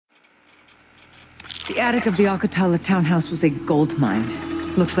The attic of the Al-Qatala townhouse was a gold mine.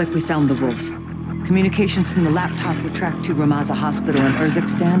 Looks like we found the wolf. Communications from the laptop were tracked to Ramaza Hospital in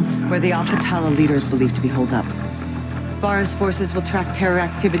Urzikstan, where the Al-Qatala leader is believed to be holed up. Farah's forces will track terror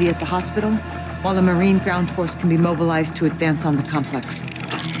activity at the hospital, while a Marine ground force can be mobilized to advance on the complex.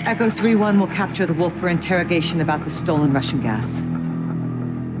 Echo 3-1 will capture the wolf for interrogation about the stolen Russian gas.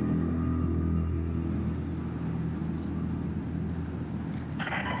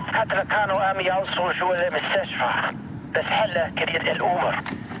 حتى كانوا قام يوصلوا جوا المستشفى بس هلا كريت الأمور.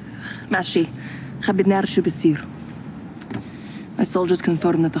 ماشي خبي نعرف شو بيصير. My soldiers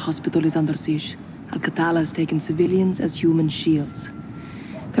confirm that the hospital is under siege. Al-Qatala has taken civilians as human shields.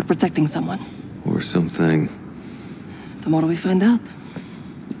 They're protecting someone. Or something. Tomorrow we find out.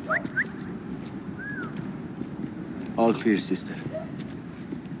 All clear, sister.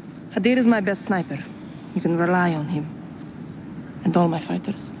 Hadir is my best sniper. You can rely on him. And all my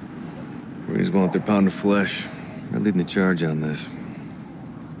fighters. Marines want their pound of flesh. They're leading the charge on this.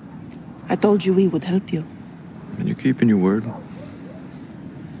 I told you we would help you. And you're keeping your word?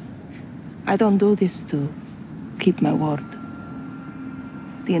 I don't do this to keep my word.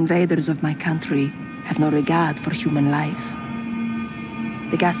 The invaders of my country have no regard for human life.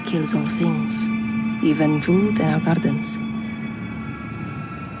 The gas kills all things, even food and our gardens.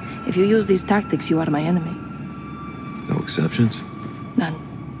 If you use these tactics, you are my enemy. No exceptions? None.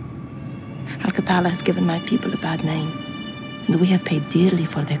 Al-Qatala has given my people a bad name, and we have paid dearly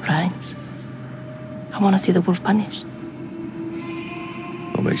for their crimes. I want to see the wolf punished.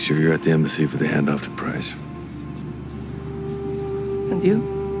 I'll make sure you're at the embassy for the handoff to Price. And you?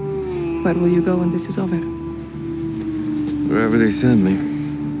 Where will you go when this is over? Wherever they send me.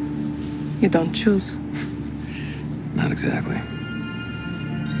 You don't choose. Not exactly.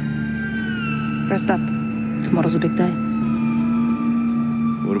 Rest up. Tomorrow's a big day.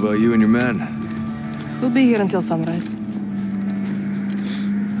 What about you and your men? We'll be here until sunrise.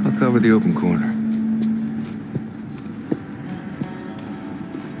 I'll cover the open corner.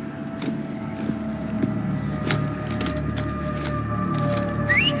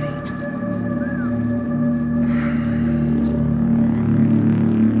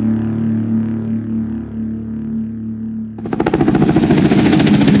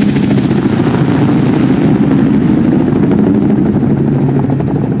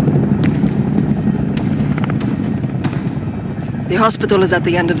 The hospital is at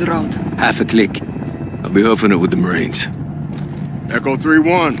the end of the road. Half a click. I'll be hoofing it with the Marines. Echo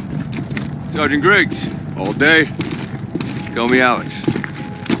 3-1. Sergeant Griggs. All day. Call me Alex.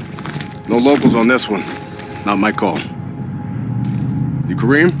 No locals on this one. Not my call. You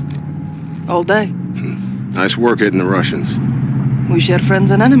Kareem? All day. Nice work hitting the Russians. We share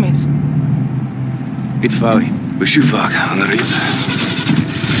friends and enemies. It's Fawi. Bashufak.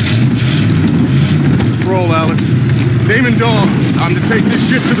 Control, Alex. Damon Dog, time to take this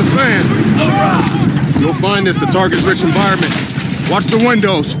shit to the fan. You'll find this a target-rich environment. Watch the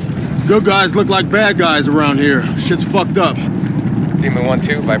windows. Good guys look like bad guys around here. Shit's fucked up. Demon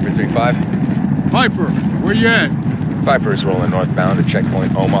 1-2, Viper 3-5. Viper, where you at? Viper is rolling northbound at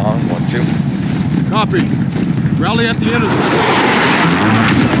checkpoint Omaha 1-2. Copy. Rally at the intersection.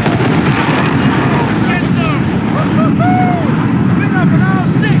 Clean up on all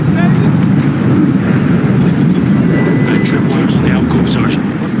 6, baby! Tripwires on the alcove, Sergeant.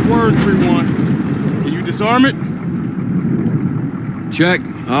 What's the word, 3-1? Can you disarm it? Check.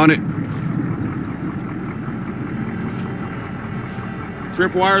 On it.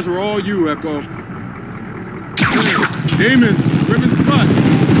 Tripwires are all you, Echo. Damon, ribbon's cut.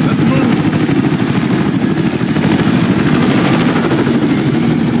 Let's move.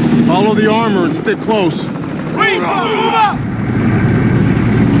 Follow the armor and stick close. Wait! Move up!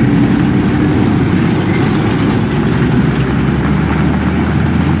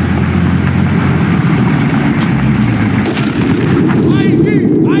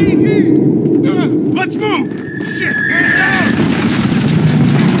 Let's move! Shit! Hands down!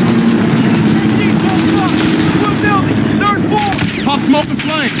 One building! Third floor! Pop smoke and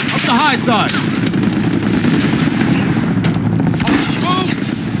flank! Up the high side!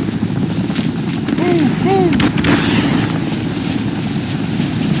 Move! Move!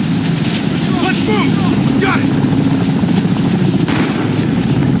 Let's move! Got it!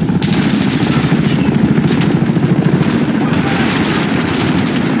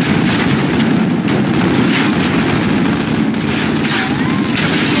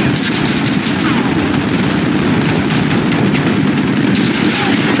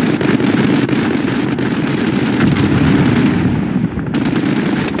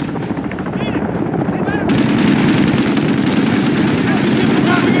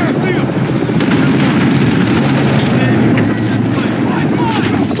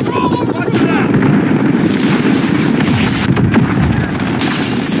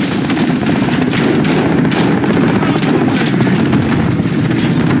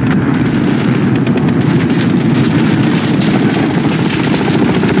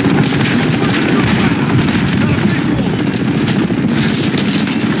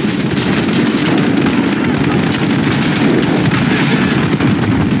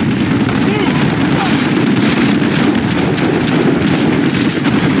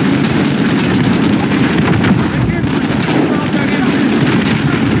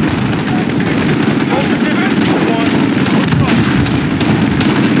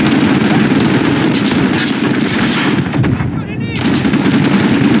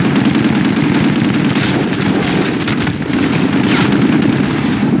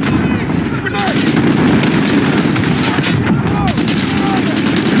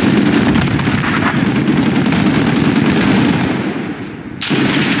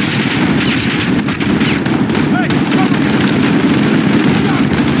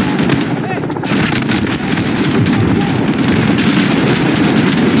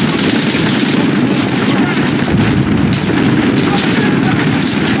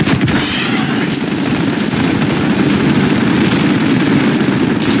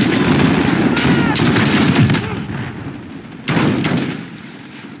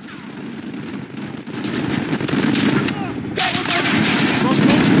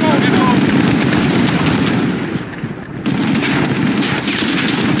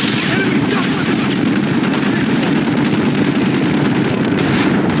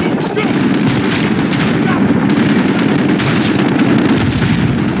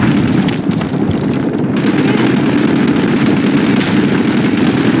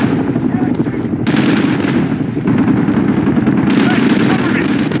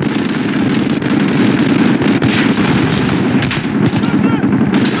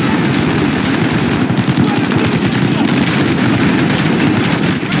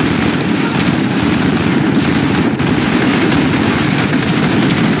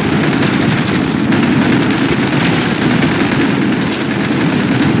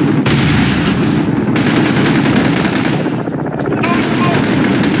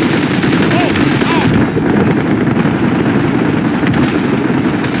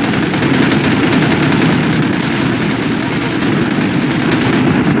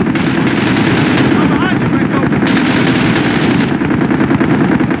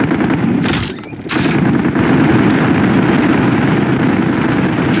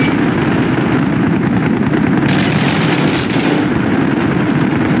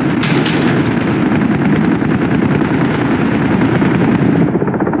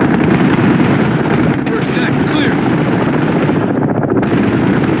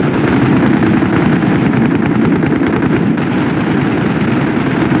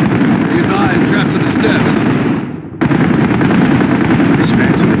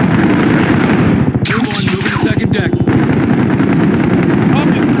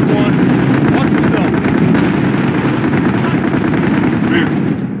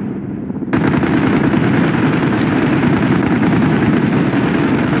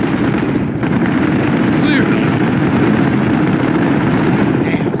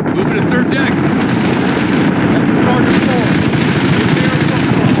 deck! Target 4.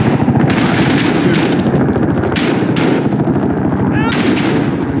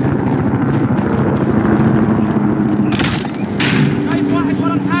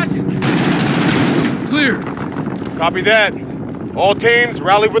 Clear! Copy that. All teams,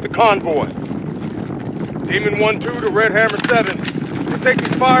 rally with the convoy. Demon 1-2 to Red Hammer 7. We're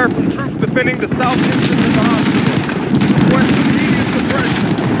taking fire from troops defending the south entrance of the hospital. Request immediate suppression.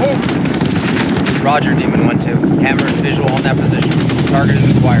 Over. Roger, Demon 1-2. Hammer is visual on that position. Target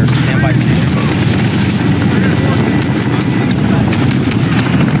is acquired. Stand by position.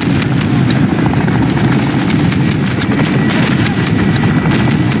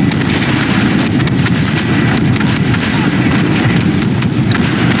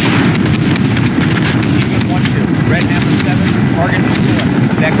 Red Hammer 7, target is clear.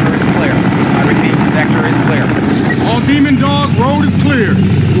 Vector is clear. I repeat, vector is clear. All Demon Dog, road is clear.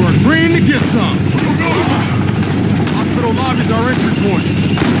 You are green to get some. Hospital lobbies are entry point.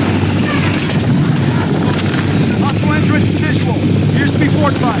 Hospital entrance is visual. Appears to be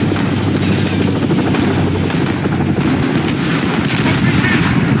fortified.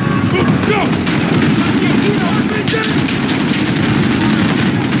 Go!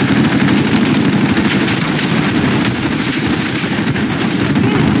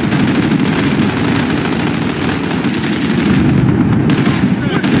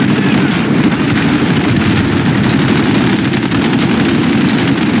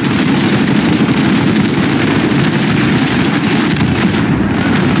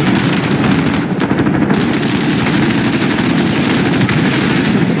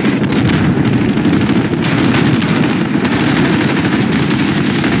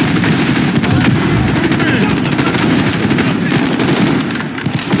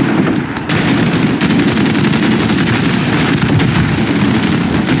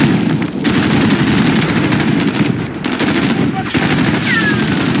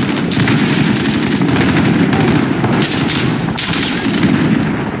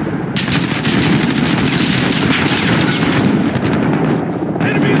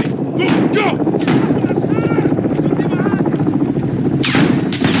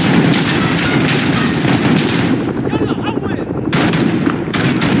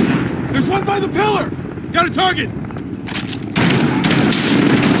 Got a target!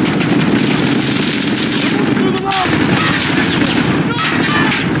 Through the lobby!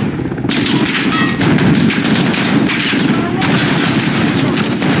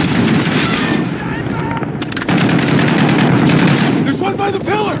 There's one by the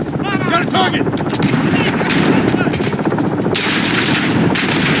pillar! Got a target!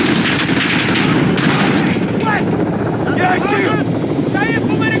 Yeah, I see him!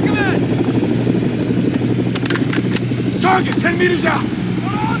 Target 10 meters out!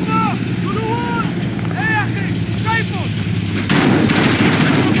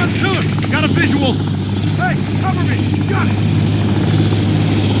 Pillar! Got a visual! Hey, cover me! Got it!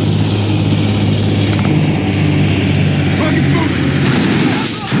 Target's moving!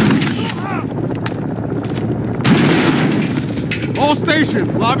 All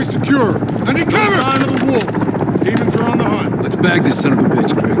stations, lobby secure. I need cover! No sign of the wolf. Demons are on the hunt. Let's bag this son of a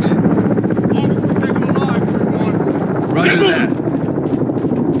bitch, Griggs. As long as we take him alive, 3-1. Roger that.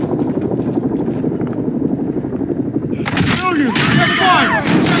 Millions! Check fire!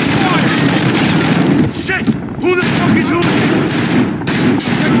 Check fire! Shit! Who the fuck is who?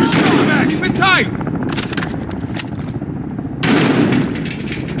 Check your shoulder back! Keep it tight!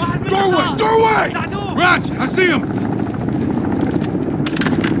 Doorway! Doorway! Raj, I see him!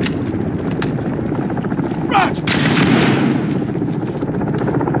 Raj!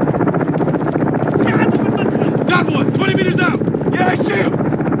 Got one! 20 meters out! Yeah, I see him!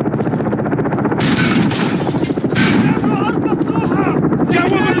 Got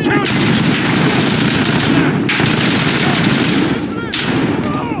one by the counter!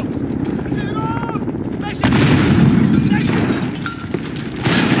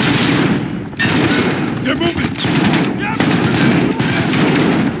 They're moving!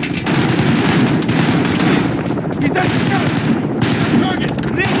 He's at the counter! Target!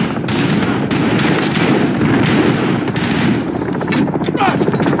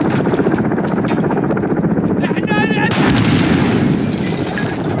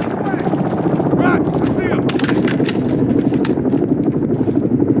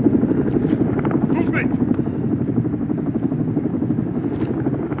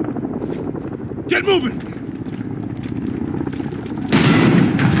 Get moving!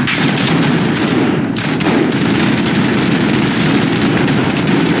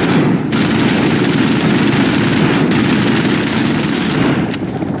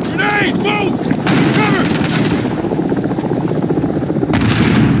 Grenade! Hey, move! Cover!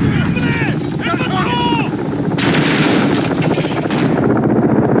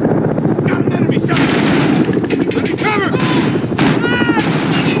 Got an enemy shot! Let me cover!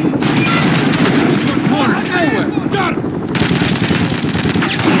 Corner, stay away! Got him!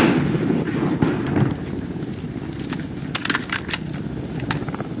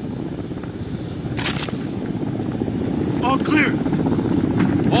 All clear!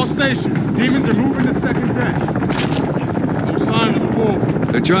 All stations. Demons are moving to second deck. No sign of the wolf.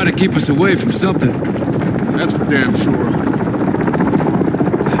 They're trying to keep us away from something. That's for damn sure.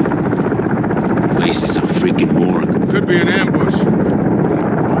 Place is a freaking morgue. Could be an ambush.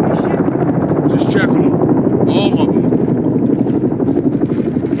 Just check them. All of them.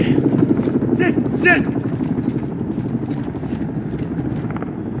 Sit!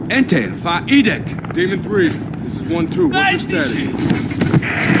 Enter, fa idek. Demon 3, this is 1-2. What's your status?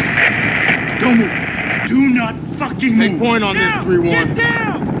 Don't move! Do not fucking move! Take point on this, 3-1. Get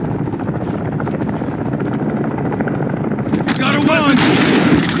down! Got a weapon!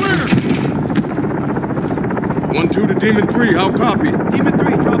 Clear! 1-2 to Demon 3, how copy? Demon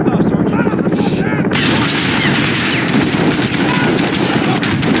 3, dropped off, Sergeant.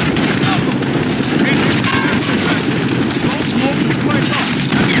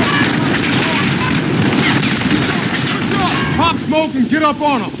 Pop smoke and get up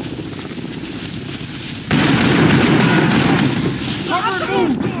on them! Cover and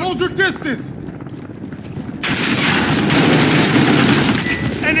move! Close your distance!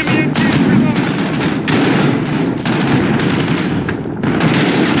 Enemy engine reloaded!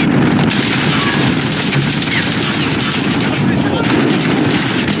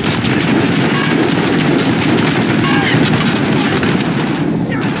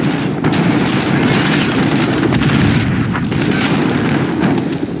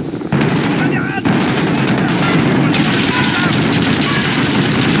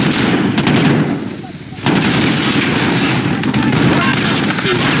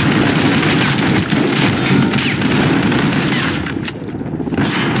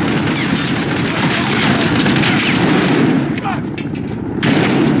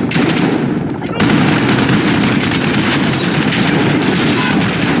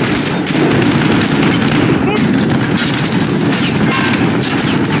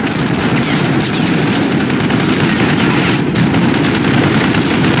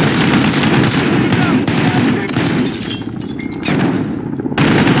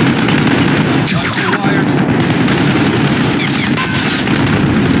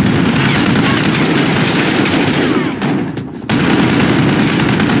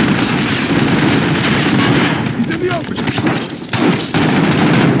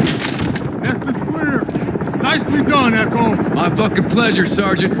 My fucking pleasure,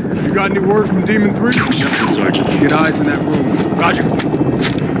 Sergeant. You got any word from Demon 3? Nothing, Sergeant. Get eyes in that room. Roger.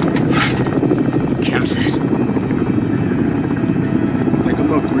 Cam set. Take a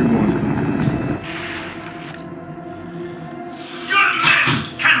look, 3-1. Your men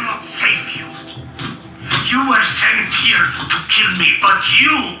cannot save you. You were sent here to kill me, but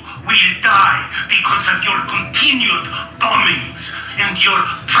you will die because of your continued bombings and your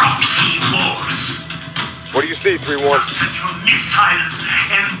proxy wars. What do you see, 3-1? Just as your missiles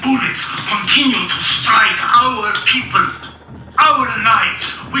and bullets continue to strike our people, our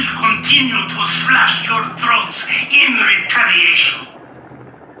knives will continue to slash your throats in retaliation.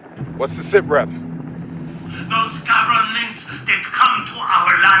 What's the sit rep? Those governments that come to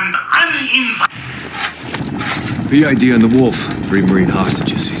our land uninvited. PID on the wolf. 3 Marine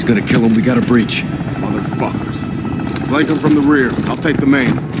hostages. He's gonna kill him. We got a breach. Motherfuckers. Flank him from the rear. I'll take the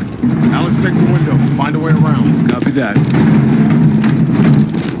main. Alex, take the window. Find a way around. Copy that.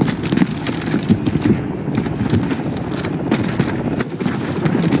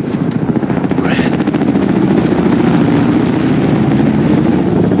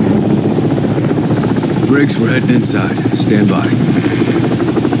 Briggs, we're heading inside. Stand by.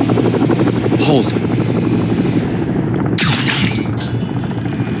 Hold.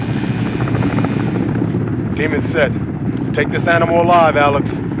 Demon set. Take this animal alive, Alex.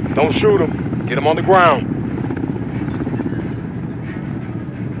 Don't shoot him. Get him on the ground.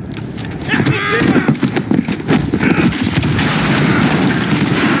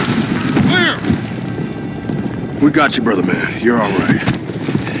 Clear! We got you, brother man. You're all right.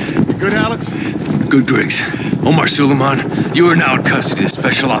 You good, Alex? Good, Griggs. Omar Suleiman, you are now in custody of the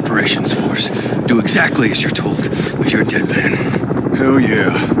Special Operations Force. Do exactly as you're told, with your dead man. Hell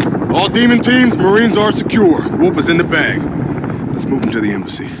yeah. All demon teams, Marines are secure. Wolf is in the bag. Let's move him to the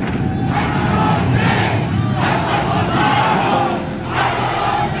embassy.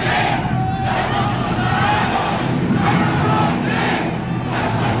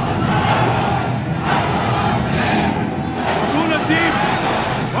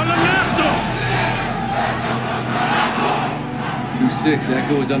 2-6,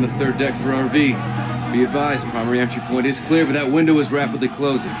 Echo is on the 3rd deck for RV. Be advised, primary entry point is clear, but that window is rapidly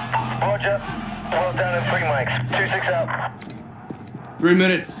closing. Roger. Well down in 3 mics. 2-6 out. 3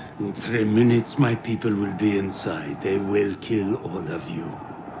 minutes. In 3 minutes, my people will be inside. They will kill all of you.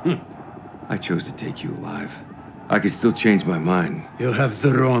 I chose to take you alive. I could still change my mind. You have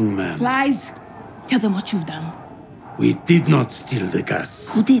the wrong man. Lies! Tell them what you've done. We did not steal the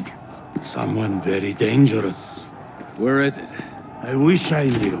gas. Who did? Someone very dangerous. Where is it? I wish I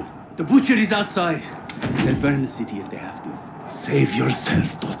knew. The butcher is outside. They'll burn the city if they have to. Save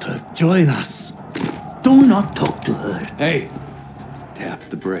yourself, daughter. Join us. Do not talk to her. Hey, tap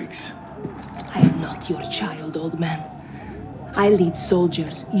the brakes. I am not your child, old man. I lead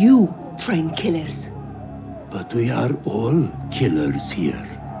soldiers. You train killers. But we are all killers here,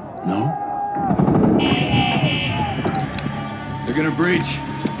 no? They're gonna breach.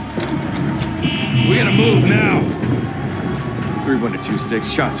 We gotta move now.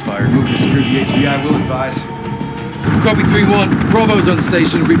 3-1-2-6, shots fired. Move to secure the HVI, will advise. Copy 3-1. Bravo's on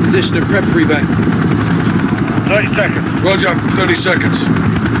station, reposition and prep for evac. 30 seconds. Roger, 30 seconds.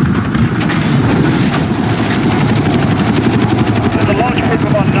 There's a large group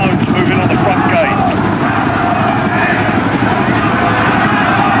of unknowns moving on the front gate.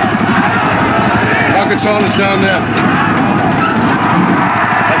 Alcatala's down there.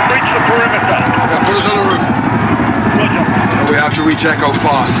 They've breached the perimeter. Yeah, put us on the roof. Roger. We have to reach Echo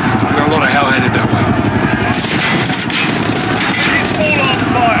fast. There are a lot of hell headed that way. All on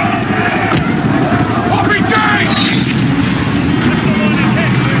fire. RPG!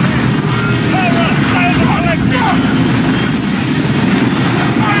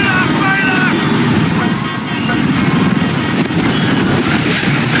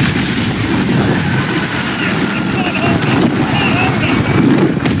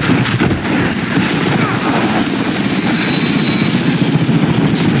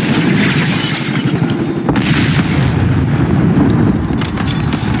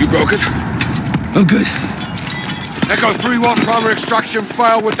 Broken? I'm good. Echo 3-1, primary extraction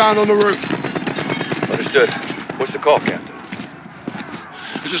failed. We're down on the roof. Understood. What's the call, Captain?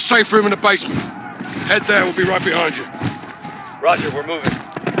 There's a safe room in the basement. Head there, we'll be right behind you. Roger, we're moving.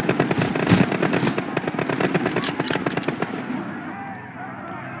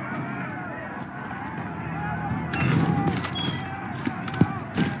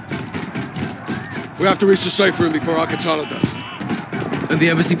 We have to reach the safe room before Alcatala does. And the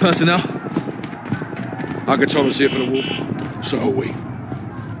embassy personnel? Alcatala's here for the wolf. So are we.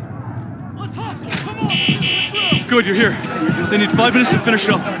 Good, you're here. They need 5 minutes to finish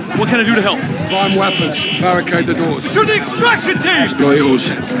up. What can I do to help? Find weapons. Barricade the doors. To the extraction team! Not yours.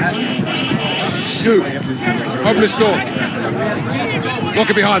 You. Open this door. Lock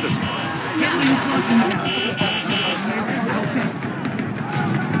it behind us.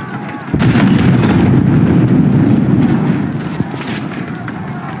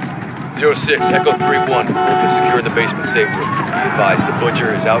 06, Echo 3-1. Move to secure the basement safe room. Be advised, the butcher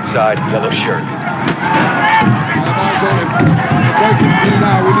is outside, yellow shirt. Have eyes on him. We're breaking through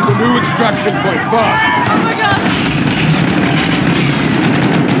now. We need a new extraction point, fast. Oh my god!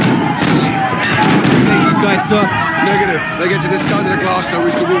 Shit. These guys up. Negative. They get to this side of the glass, they'll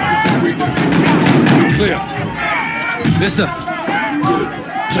reach the roof before we do. Clear. Yes, sir. Good.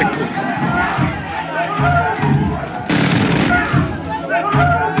 Take point.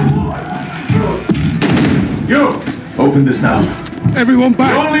 You! Open this now. Everyone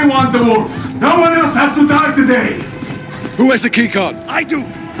back! You only want the wolf. No one else has to die today! Who has the keycard? I do!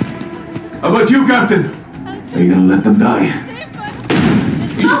 How about you, Captain? Are you gonna let them die?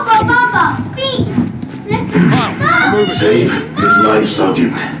 Papa! Feet! Let's Now, move it. Save his life,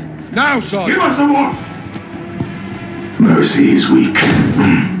 Sergeant. Now, Sergeant! Give us the wolf! Mercy is weak.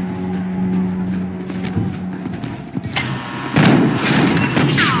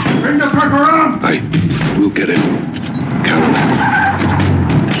 Bring the truck around! Hey, we'll get him. Count on it.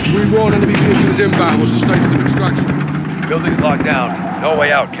 We warn enemy vehicles inbound. What's the status of extraction? Building's locked down. No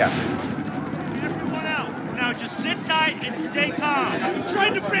way out, Captain. Everyone out. Now just sit tight and stay calm. They're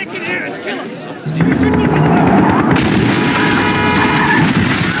trying to break in here and kill us. You should move it.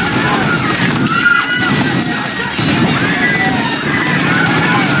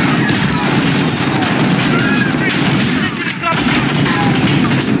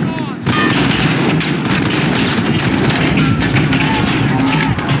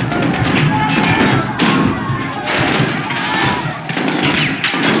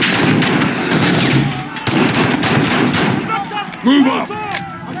 Move up!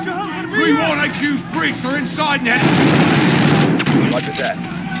 3-1 AQ's breached. They're inside now. Roger that.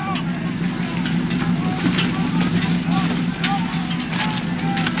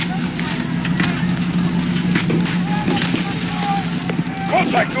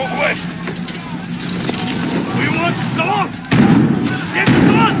 Back northwest. We want to go on! Get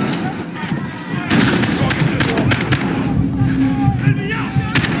close!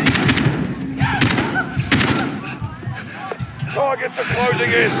 Targets are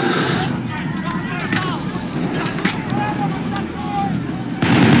closing in.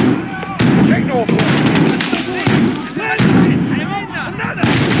 Check northwest.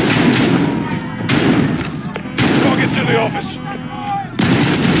 Targets in the office.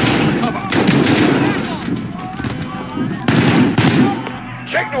 Cover.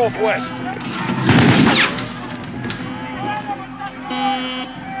 Check northwest.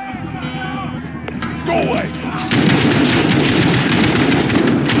 Doorway.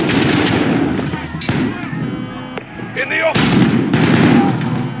 In the office.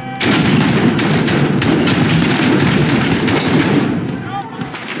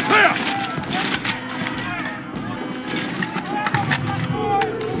 Clear!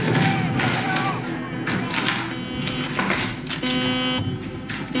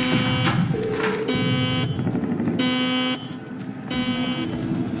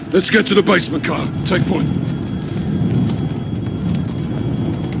 Let's get to the basement, Kyle. Take point.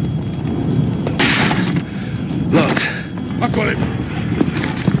 Locked. I've got it.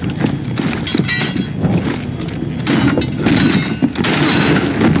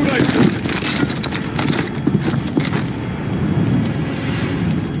 Grenades.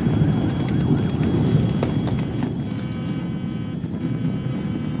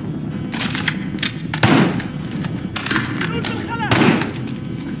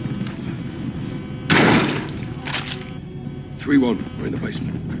 3-1. We're in the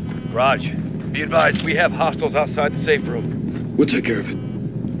basement. Raj, be advised, we have hostiles outside the safe room. We'll take care of it.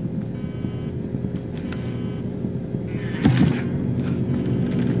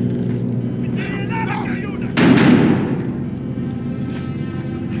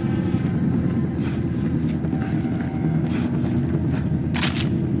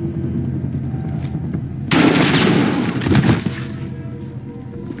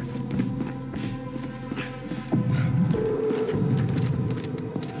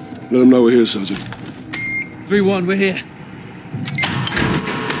 Let them know we're here, Sergeant. 3-1, we're here.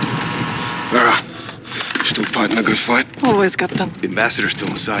 Lara, still fighting a good fight? Always, Captain. The ambassador's still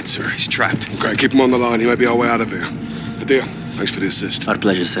inside, sir. He's trapped. Okay, keep him on the line. He may be our way out of here. Adir, thanks for the assist. Our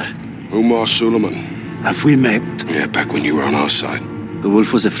pleasure, sir. Umar Suleiman. Have we met? Yeah, back when you were on our side. The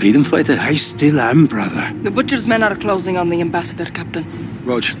wolf was a freedom fighter? I still am, brother. The Butcher's men are closing on the ambassador, Captain.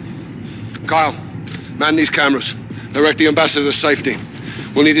 Rog. Kyle, man these cameras. Direct the ambassador to safety.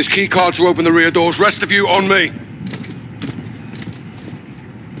 We'll need his key card to open the rear doors. Rest of you on me.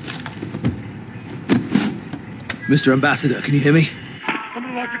 Mr. Ambassador, can you hear me? I'm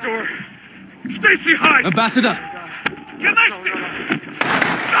gonna lock the door. Stacy, hide! Ambassador! Get my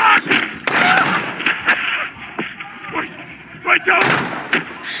Wait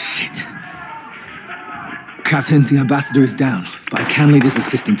down! Shit. Captain, the ambassador is down, but I can lead his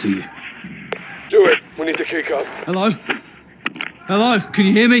assistant to you. Do it. We need the key card. Hello? Hello? Can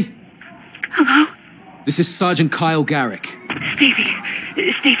you hear me? Hello? This is Sergeant Kyle Garrick. Stacy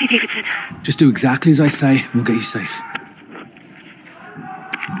Davidson. Just do exactly as I say, and we'll get you safe.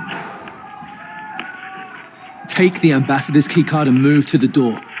 Take the ambassador's keycard and move to the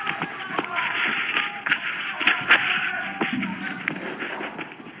door.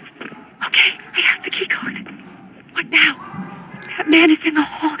 Okay, I have the keycard. What now? That man is in the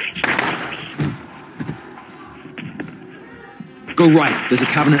hall. He can see me. Go right. There's a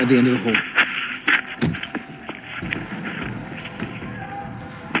cabinet at the end of the hall.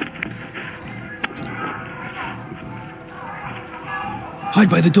 Hide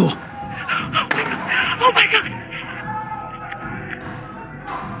by the door. Oh my god!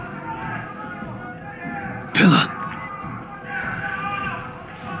 Pillar.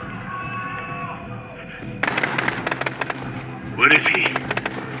 Where is he?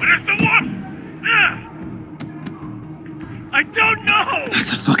 Where's the wolf? I don't know!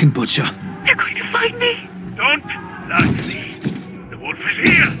 That's the fucking butcher. They're going to find me. Don't lie to me. The wolf is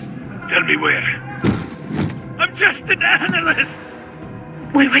here. Tell me where. I'm just an analyst.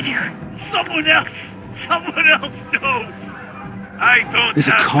 What do I do? Someone else knows. I don't There's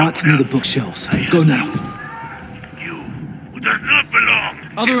a have cart someone near the else. bookshelves. Go now. You, who does not belong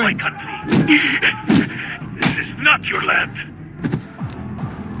Other in end. my country. This is not your land.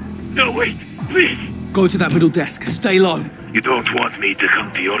 No, wait, please. Go to that middle desk. Stay low. You don't want me to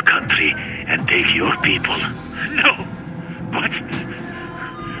come to your country and take your people. No, but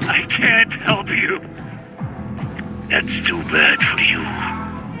I can't help you. That's too bad for you.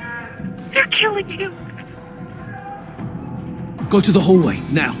 They're killing him. Go to the hallway,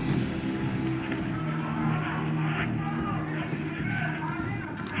 now.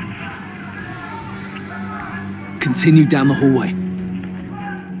 Continue down the hallway.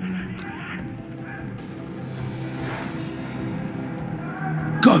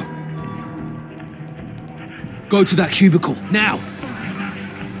 Go! Go to that cubicle, now!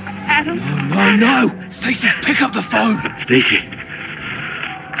 Adam. No! Stacy, pick up the phone! Stacy. We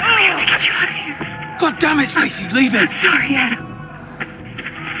have to get you out of here. God damn it, Stacy, leave it! I'm sorry, Adam.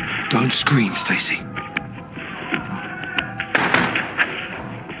 Don't scream, Stacy.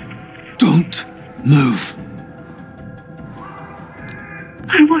 Don't move.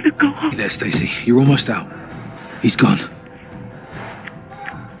 I want to go home. Hey there, Stacy. You're almost out. He's gone.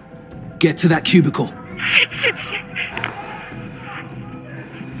 Get to that cubicle. Shit.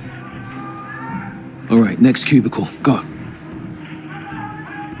 All right, next cubicle. Go.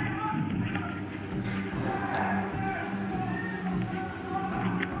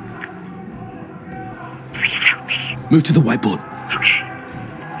 Please help me. Move to the whiteboard. Okay.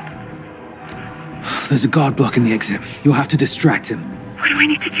 There's a guard blocking the exit. You'll have to distract him. What do I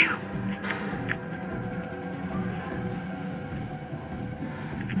need to do?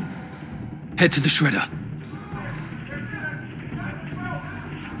 Head to the shredder.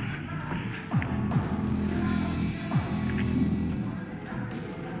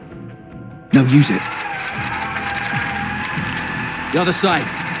 Now use it. The other side.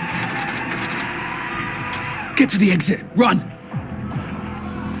 Get to the exit. Run!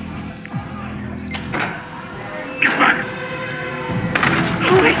 Get back!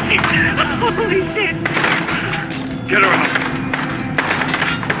 Holy shit! Get her out!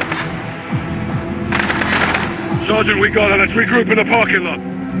 Sergeant, we got her. Let's regroup in the parking lot.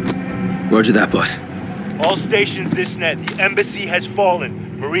 Roger that, boss. All stations, this net. The embassy has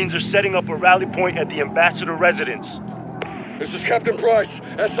fallen. Marines are setting up a rally point at the ambassador residence. This is Captain Price,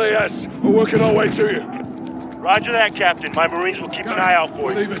 SAS. We're working our way to you. Roger that, Captain. My Marines will keep an eye out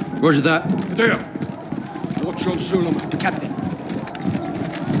for you. Roger that. There. Watch on Suleiman. Captain.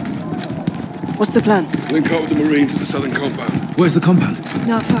 What's the plan? Link up with the Marines at the southern compound. Where's the compound?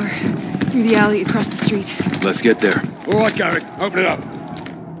 Not far. Through the alley across the street. Let's get there. All right, Garrick. Open it up.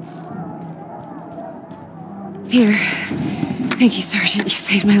 Here. Thank you, Sergeant. You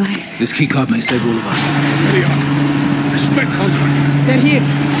saved my life. This keycard may save all of us. There you are. Expect contact. They're here.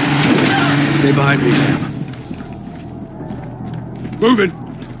 Stay behind me, ma'am. Moving.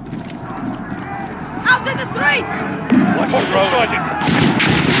 Out in the street! Watch the road, Sergeant.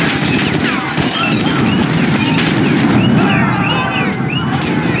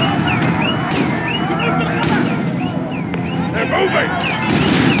 They're moving!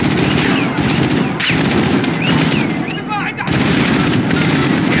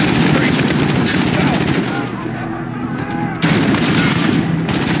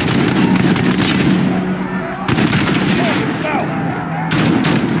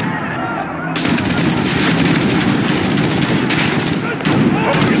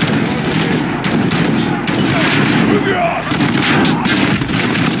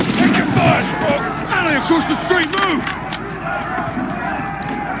 Across the street, move!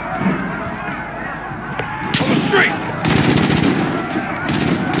 On the street!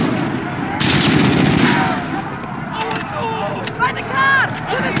 By the car!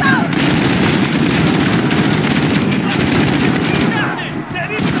 To the south!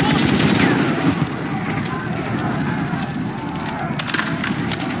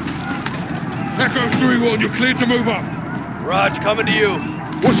 Echo 3-1, you're cleared to move up. Raj, coming to you.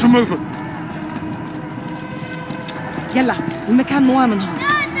 What's the movement? يلا المكان مؤمن هون.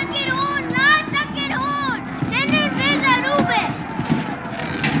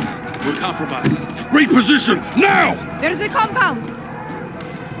 We're compromised. Reposition, now! There's a compound!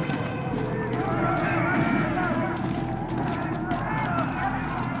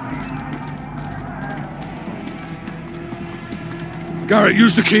 Garrett,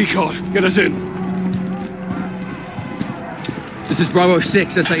 use the key card. Get us in. This is Bravo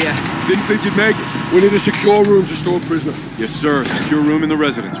 6, SAS. Didn't think you'd make it. We need a secure room to store prisoner. Yes, sir. Secure room in the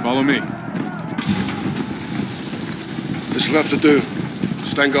residence. Follow me. There's left to do.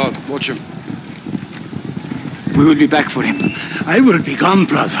 Stand guard. Watch him. We will be back for him. I will be gone,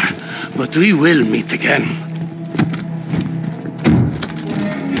 brother, but we will meet again.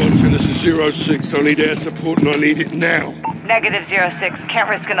 Watching, this is 06. I need air support and I need it now. Negative 06. Can't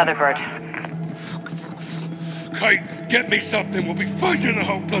risk another bird. Kate, get me something. We'll be fighting the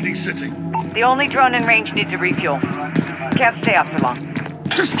whole bloody city. The only drone in range needs a refuel. Can't stay up for long.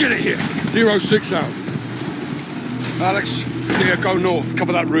 Just get it here. 06 out. Alex, Kadir, go north.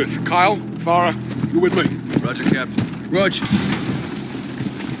 Cover that roof. Kyle, Farah, you with me? Roger, Captain. Rog.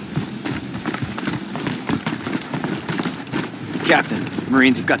 Captain,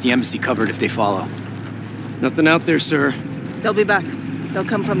 Marines have got the embassy covered if they follow. Nothing out there, sir. They'll be back. They'll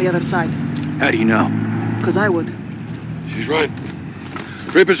come from the other side. How do you know? 'Cause I would. She's right.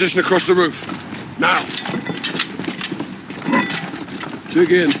 Reposition across the roof. Now!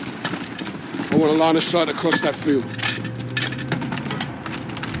 Dig in. I want a line of sight across that field.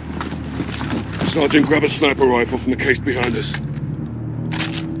 Sergeant, grab a sniper rifle from the case behind us.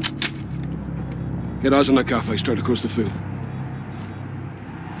 Get eyes on that cafe straight across the field.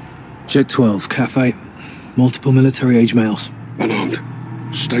 Check 12, cafe. Multiple military-age males. Unarmed.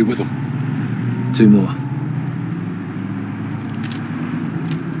 Stay with them. 2 more.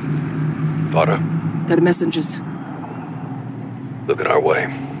 Potter, They're messengers. looking our way.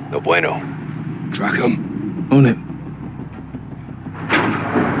 No bueno. Track them. On it.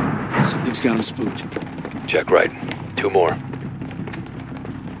 Something's got him spooked. Check right. 2 more.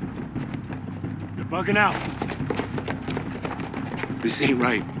 You're bugging out. This ain't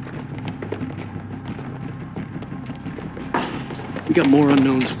right. We got more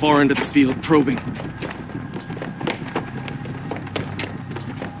unknowns far into the field, probing.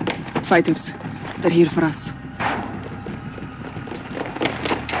 Fighters. They're here for us.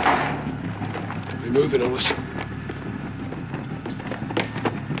 They're moving on us.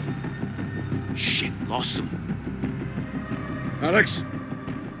 Shit, lost them. Alex?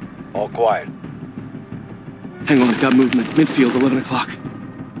 All quiet. Hang on, got movement. Midfield, 11 o'clock.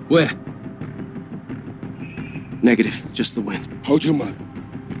 Where? Negative, just the wind. Hold your mud.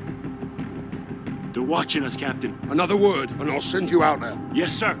 They're watching us, Captain. Another word, and I'll send you out there.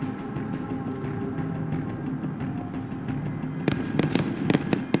 Yes, sir.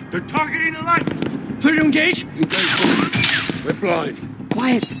 They're targeting the lights! Clear to engage? Engage. We're blind.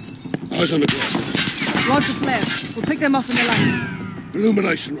 Quiet. Eyes on the glass. Lots of flares. We'll pick them off in the light.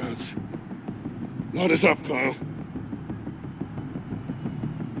 Illumination rounds. Light us up, Kyle.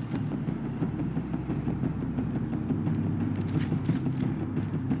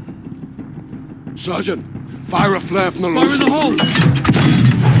 Sergeant, fire a flare from the Fire in the hole!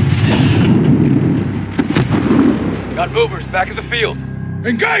 Got movers back in the field.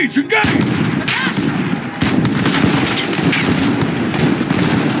 Engage! Engage!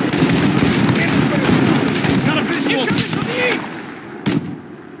 Got a visual! He's coming from the east!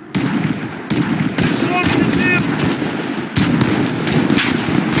 Visual on the tip!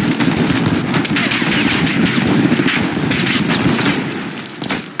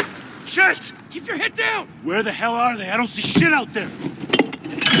 Shit! Keep your head down! Where the hell are they? I don't see shit out there!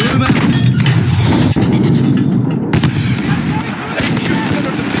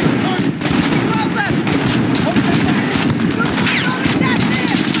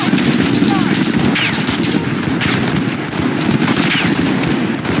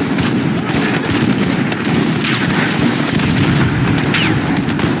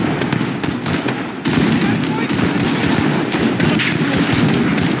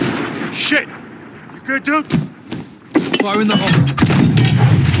 Shit! You good, dude? Fire in the hole.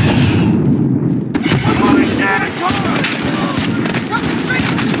 Holy shit!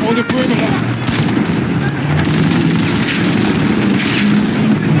 Hold the perimeter.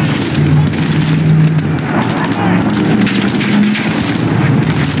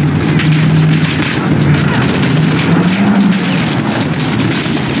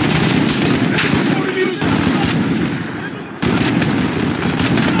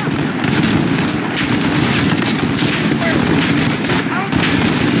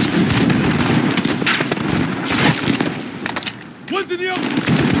 One's in the open!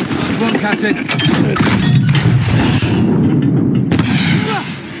 Last one, Captain.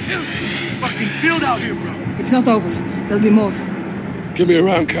 Fucking field out here, bro! It's not over. There'll be more. Give me a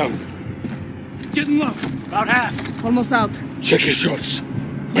round count. Getting low. About half. Almost out. Check your shots.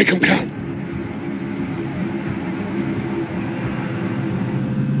 Make them count.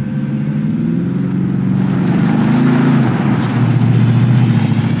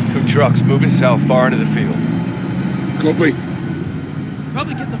 Two trucks moving south far into the field. Copy.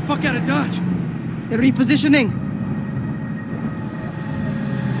 Probably getting the fuck out of Dodge. They're repositioning.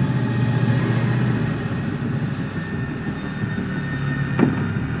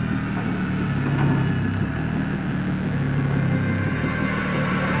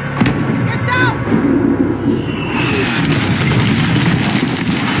 Get down!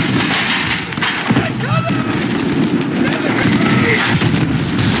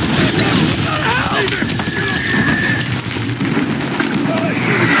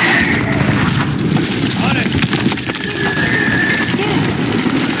 On it!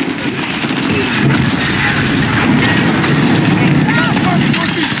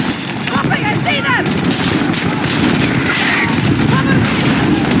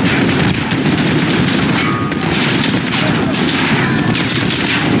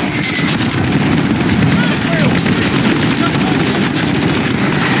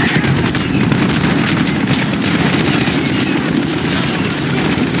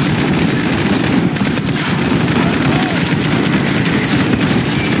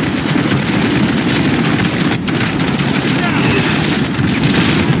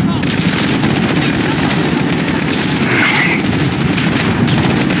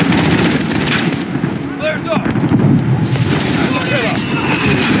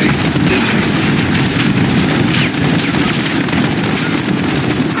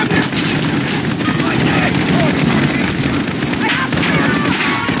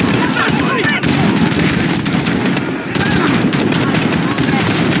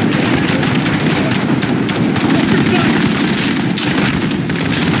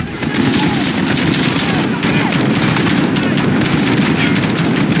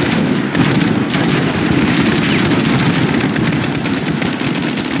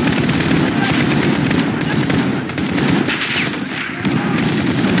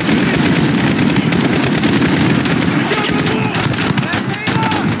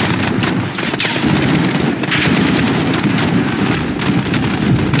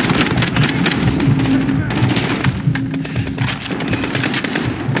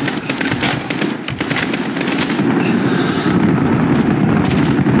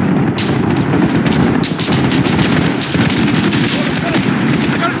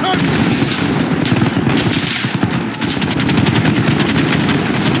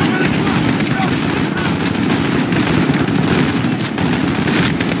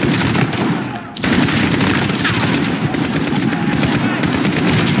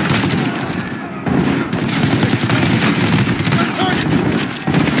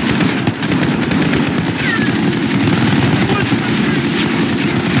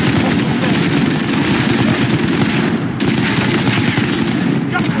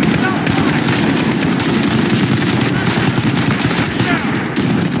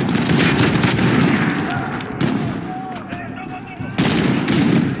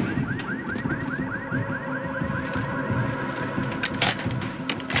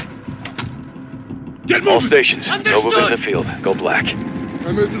 Get All moving! stations, no Understood. movement in the field. Go black.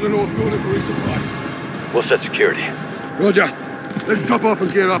 I moved to the north building for resupply. We'll set security. Roger. Let's top off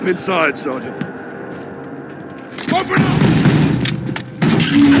and gear up inside, Sergeant. Open up!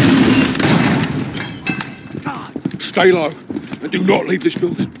 Stay low, and do not leave this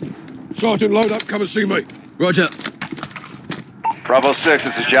building. Sergeant, load up, come and see me. Roger. Bravo 6,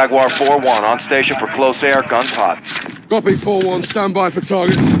 this is Jaguar 4-1. On station for close air, guns hot. Copy 4-1, stand by for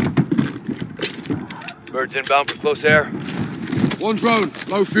targets. Birds inbound for close air. One drone,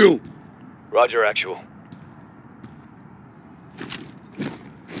 low fuel. Roger, actual.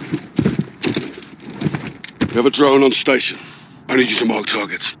 We have a drone on station. I need you to mark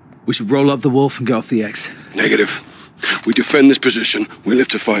targets. We should roll up the wolf and get off the X. Negative. We defend this position, we live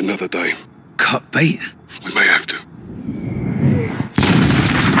to fight another day. Cut bait? We may have to.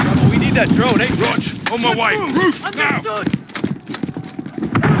 We need that drone, eh? Rog, on my way. Roof, now! Good eye.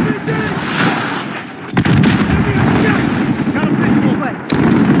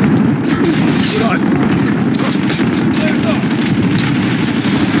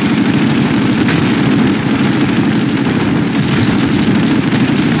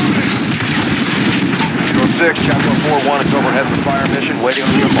 Jaguar 4-1 is overhead for fire mission, waiting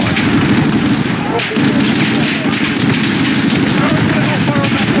on your mark.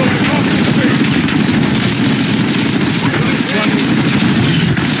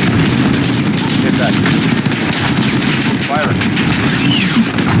 Hit that. Fire.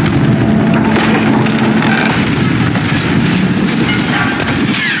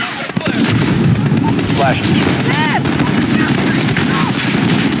 Flash.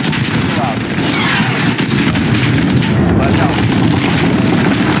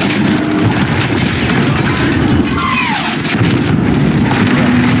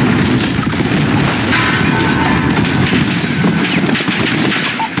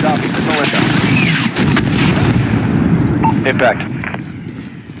 Impact.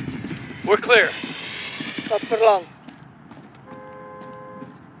 We're clear. Not for long.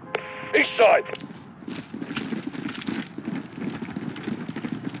 East side.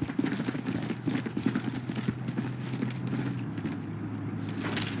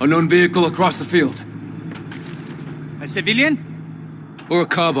 Unknown vehicle across the field. A civilian? Or a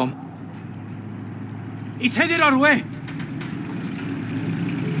car bomb. He's headed our way.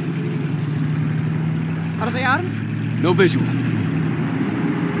 Are they armed? No visual.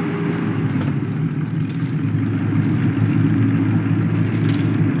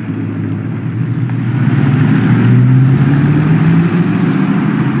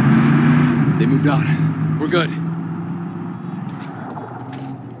 They moved on. We're good.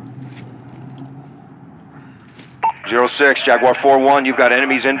 Zero 06, Jaguar 4-1, you've got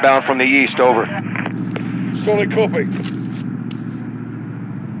enemies inbound from the east, over. Solid copy.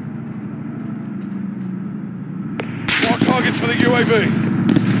 Mark targets for the UAV.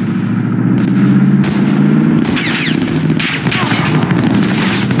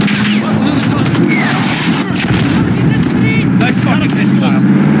 Nice fucking this time.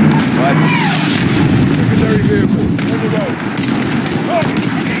 Right. Secondary vehicle, on the road.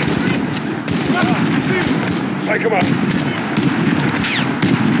 Take him out.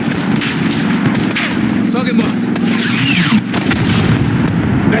 Target marked.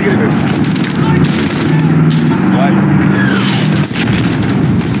 Negative. Right.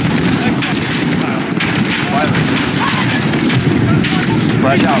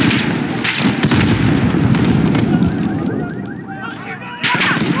 Flash out.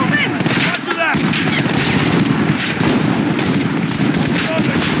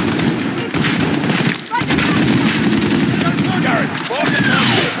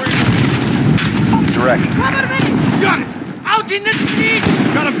 Direct. Cover me! Got it! Out in the street!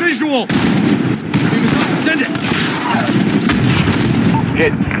 Got a visual! Send it!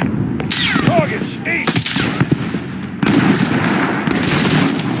 Hit. Targets, east.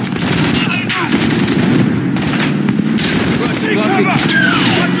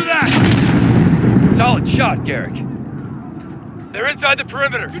 Roger that! Solid shot, Garrick. They're inside the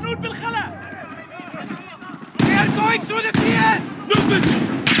perimeter. They are going through the field! Nothing!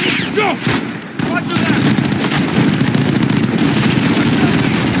 Go! Roger that!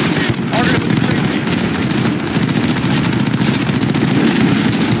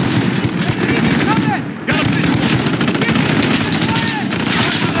 Got a visual!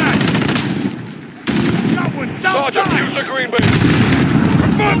 Roger that! Got one! South Sergeant, side! use the green base.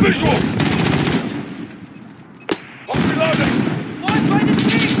 Confirm visual. I'm reloading. One by the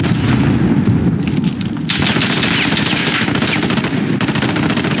street!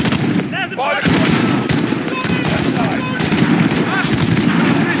 There's a By the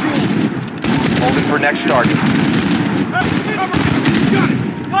Visual! Holding for next target.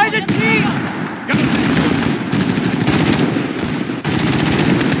 By the team!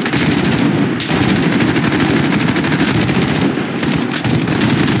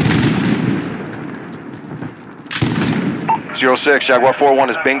 Zero 06, Jaguar 4-1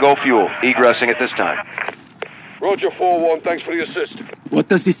 is bingo fuel. Egressing at this time. Roger 4-1, thanks for the assist. What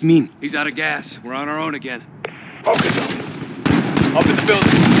does this mean? He's out of gas. We're on our own again. Focus up. Up in the building.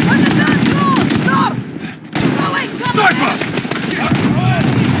 Stop! Sniper!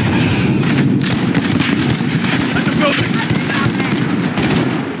 At the building.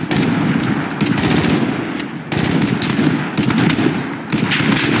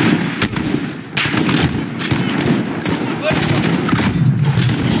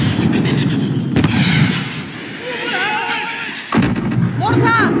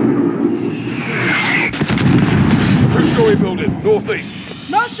 Two-story building, northeast.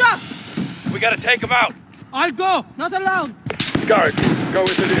 No shots! We gotta take him out. I'll go! Not allowed! Garrett, go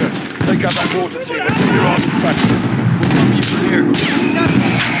into the earth. Take out that water team and put your arms back. We'll come you from here.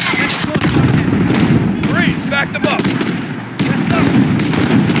 Green, back them up.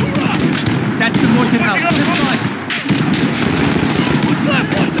 That's the Morton house. Left side. What's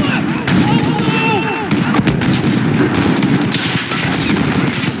left? What's left?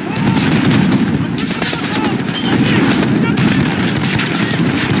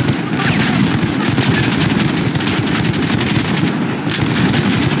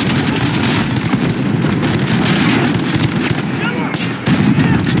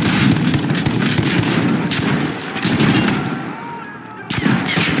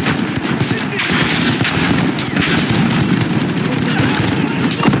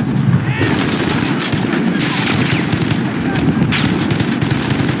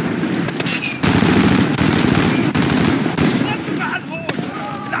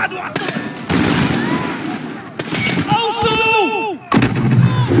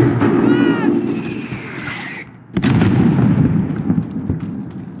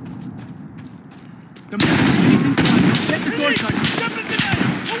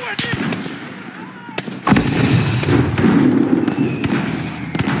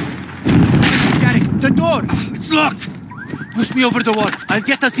 The door! It's locked! Push me over the wall. I'll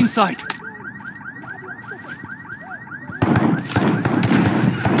get us inside.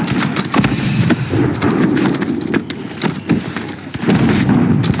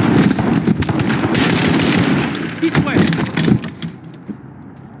 This way!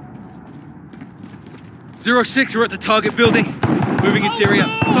 06, we're at the target building. Moving its area.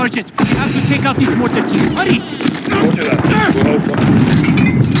 Sergeant, we have to take out this mortar team. Hurry! Roger that. We'll hold fire.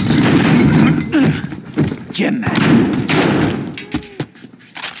 Gem man.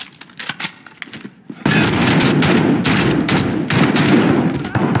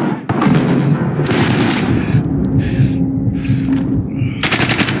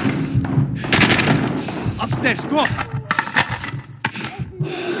 Upstairs, go!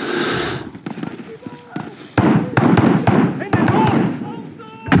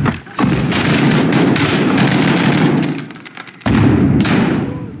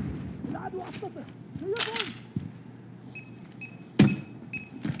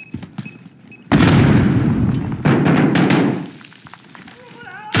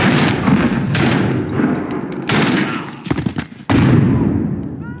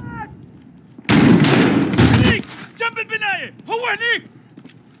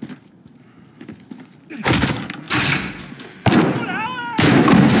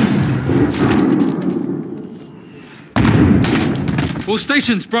 All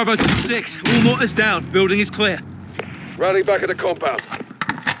stations, Bravo 6. All mortars down. Building is clear. Rally back at the compound.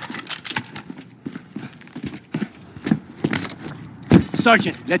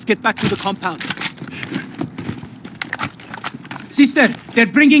 Sergeant, let's get back to the compound. Sister, they're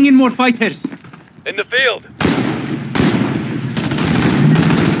bringing in more fighters. In the field.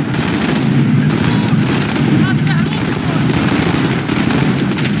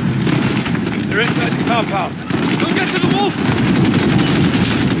 They're inside the compound. Don't get to the wolf!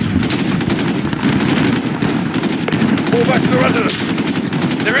 Fall back to the residence.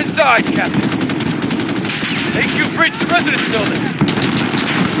 They're inside, Captain. HQ breach the residence building.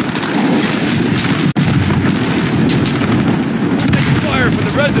 Taking fire for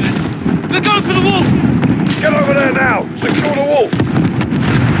the residence. They're going for the wolf! Get over there now. Secure the wolf.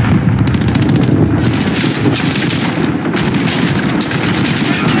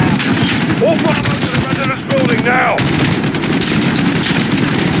 All Bravo to the residence building now.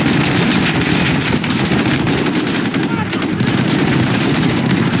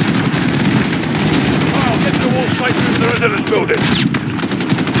 I'll get to the wall straight through the residence building.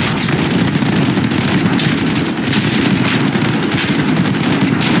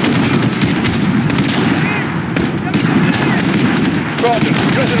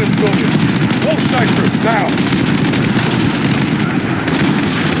 civilians. All cipher, now!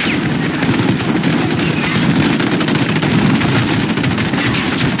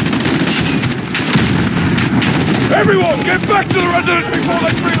 Everyone, get back to the residence before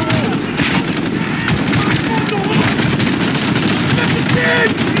they free the wall!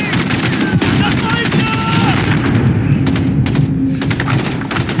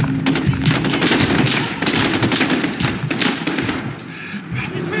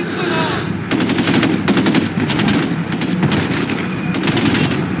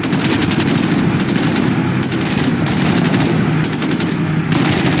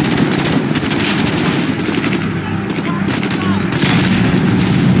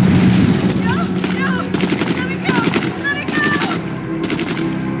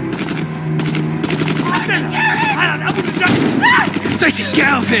 Stacy, get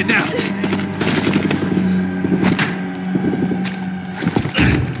out of there now!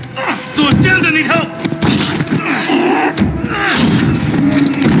 Doors down, I need help!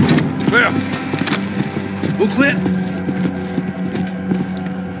 Clear. All clear?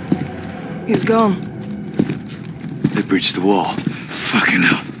 He's gone. They breached the wall. Fucking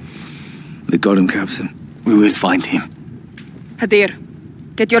hell. They got him, Captain. We will find him. Hadir,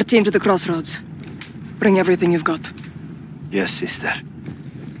 get your team to the crossroads. Bring everything you've got. Yes, sister.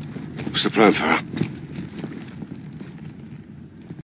 What's the plan, Farah?